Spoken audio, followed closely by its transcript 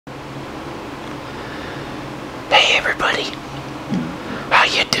everybody, how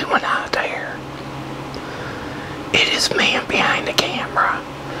you doing out there? It is man behind the camera,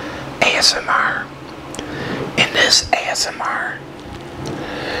 ASMR. In this ASMR,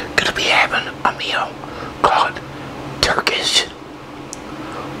 gonna be having a meal called Turkish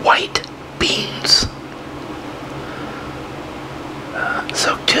white beans.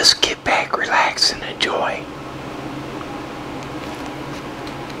 So just get back, relax, and enjoy.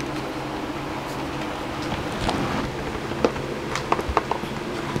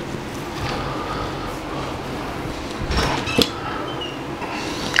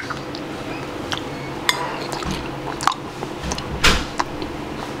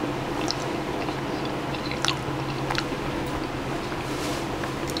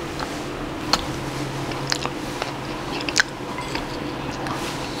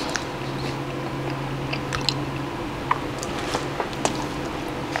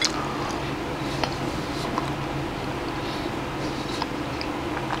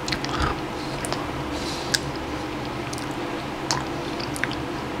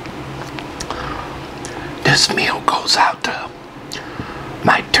 This meal goes out to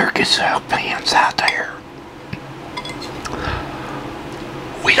my Turkish fans out there.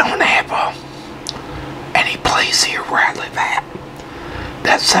 We don't have any place here where I live at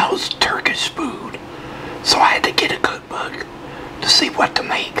that sells Turkish food, so I had to get a cookbook to see what to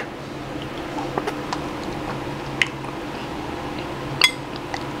make.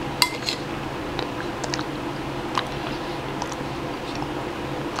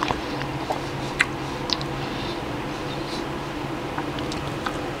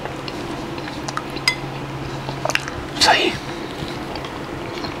 See,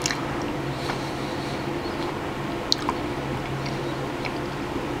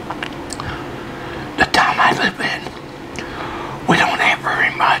 the town I live in, we don't have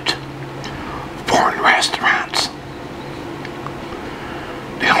very much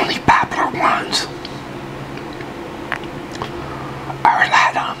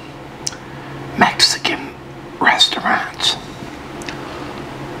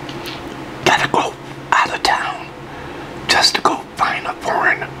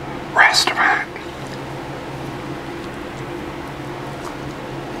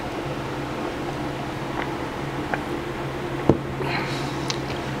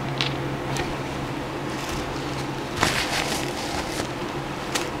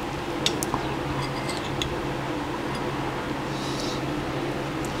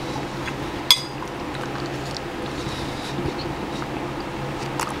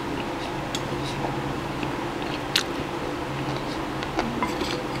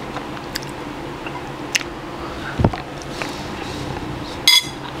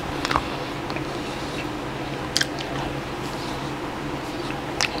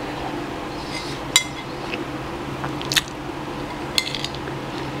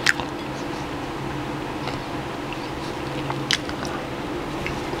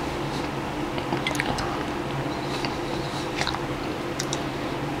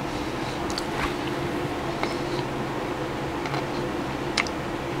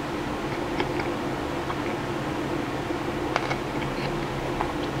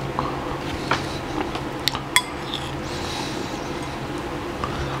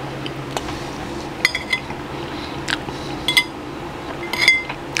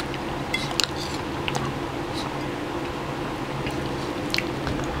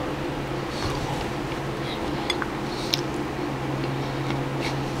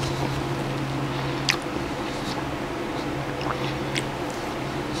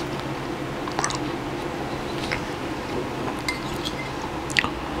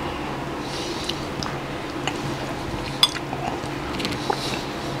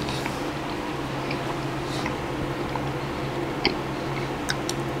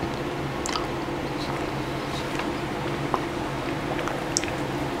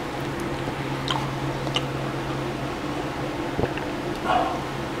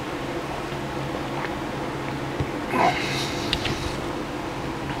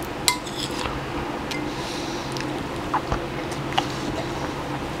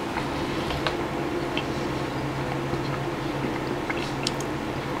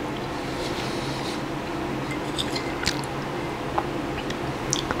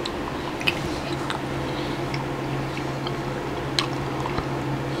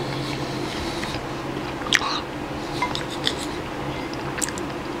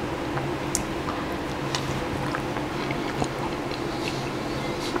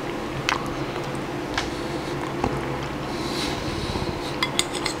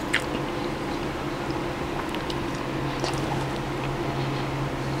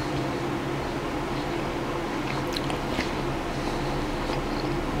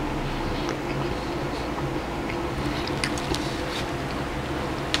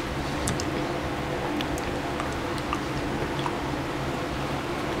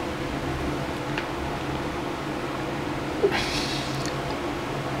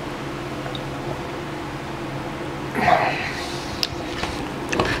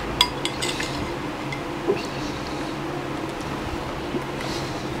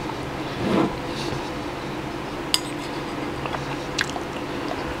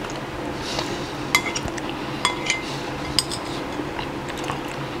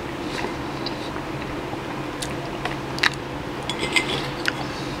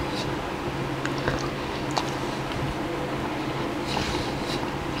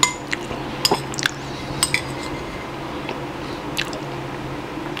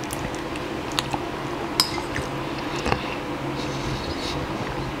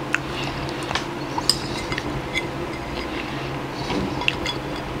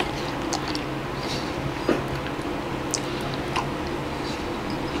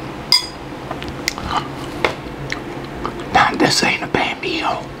Now this ain't a bad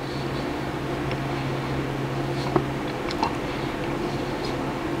meal.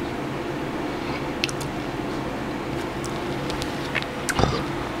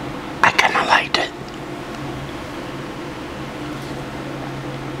 I kinda liked it.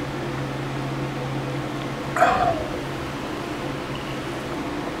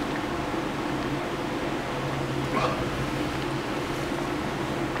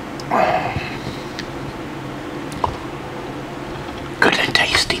 Good and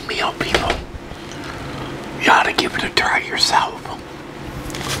tasty meal, people. You ought to give it a try yourself.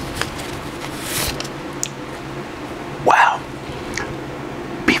 Well,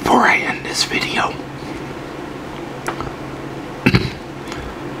 before I end this video,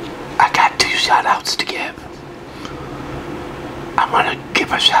 I got 2 shout outs to give. I want to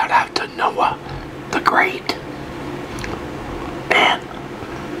give a shout out to Noah the Great and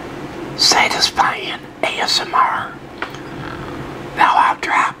Satisfying ASMR. Now I'll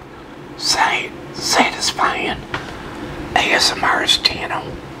drop Satisfying ASMR's channel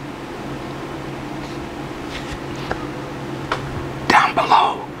down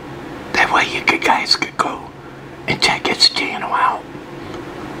below. That way you guys could go and check his channel out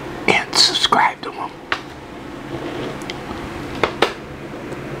and subscribe to him.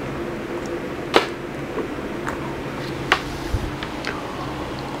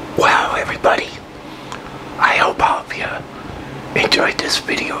 Well, everybody, I hope all of you enjoyed this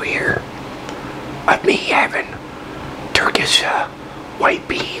video here of me having Turkish white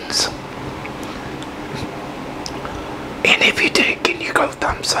beans. And if you did, can you go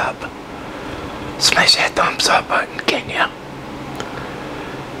thumbs up? Smash that thumbs up button, can you?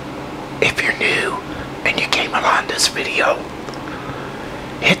 If you're new and you came along this video,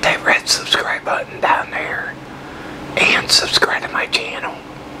 hit that red subscribe button down there and subscribe to my channel.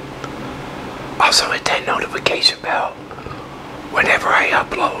 Also hit that notification bell. Whenever I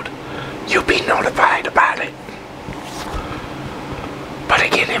upload, you'll be notified about it. But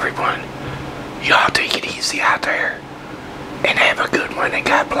again, everyone, y'all take it easy out there and have a good one, and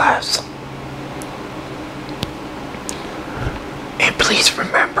God bless. And please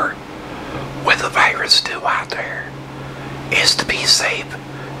remember, with the virus still out there, is to be safe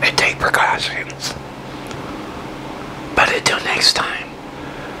and take precautions. But until next time,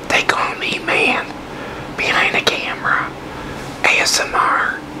 they call me man behind the camera,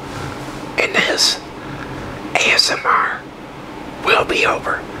 ASMR, and this ASMR will be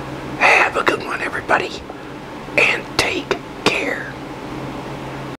over. Have a good one, everybody, and